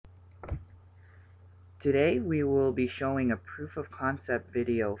Today we will be showing a proof of concept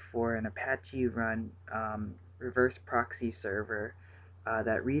video for an Apache-Run reverse proxy server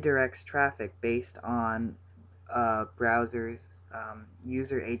that redirects traffic based on a browser's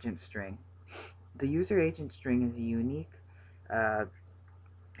user agent string. The user agent string is a unique uh,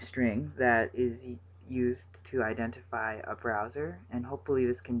 string that is used to identify a browser, and hopefully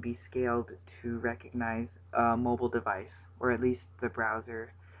this can be scaled to recognize a mobile device, or at least the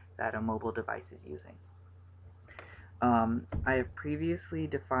browser that a mobile device is using. I have previously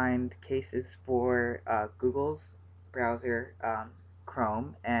defined cases for Google's browser,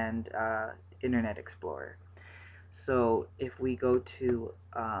 Chrome, and Internet Explorer. So if we go to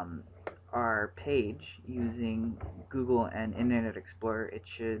our page using Google and Internet Explorer, it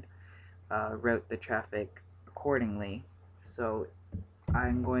should route the traffic accordingly. So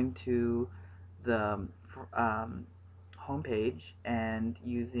I'm going to the home page, and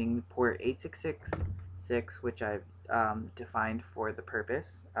using port 8666, which I've defined for the purpose,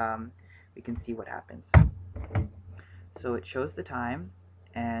 we can see what happens. So it shows the time,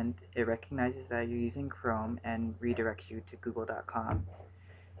 and it recognizes that you're using Chrome and redirects you to google.com.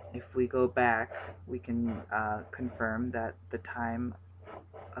 If we go back, we can confirm that the time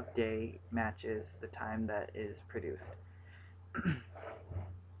of day matches the time that is produced.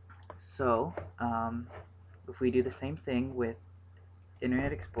 So if we do the same thing with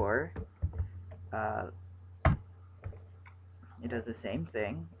Internet Explorer, it does the same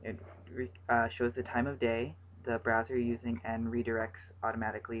thing. It shows the time of day, the browser you're using, and redirects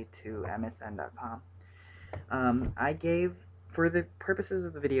automatically to msn.com. For the purposes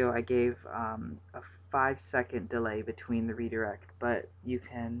of the video, I gave a 5-second delay between the redirect, but you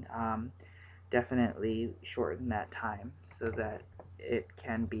can definitely shorten that time so that it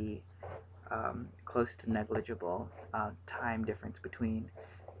can be close to negligible time difference between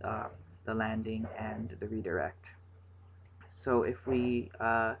the landing and the redirect. So if we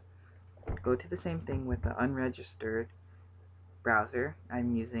go to the same thing with the unregistered browser,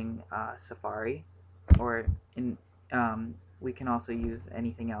 I'm using Safari, or we can also use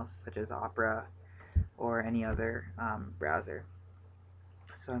anything else such as Opera or any other browser.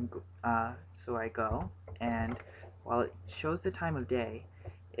 So I go, and while it shows the time of day,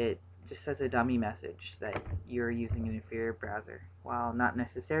 it just says a dummy message that you're using an inferior browser. While not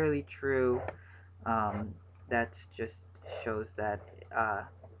necessarily true, that just shows that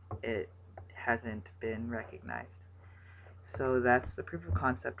it hasn't been recognized. So that's the proof of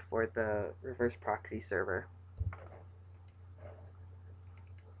concept for the reverse proxy server.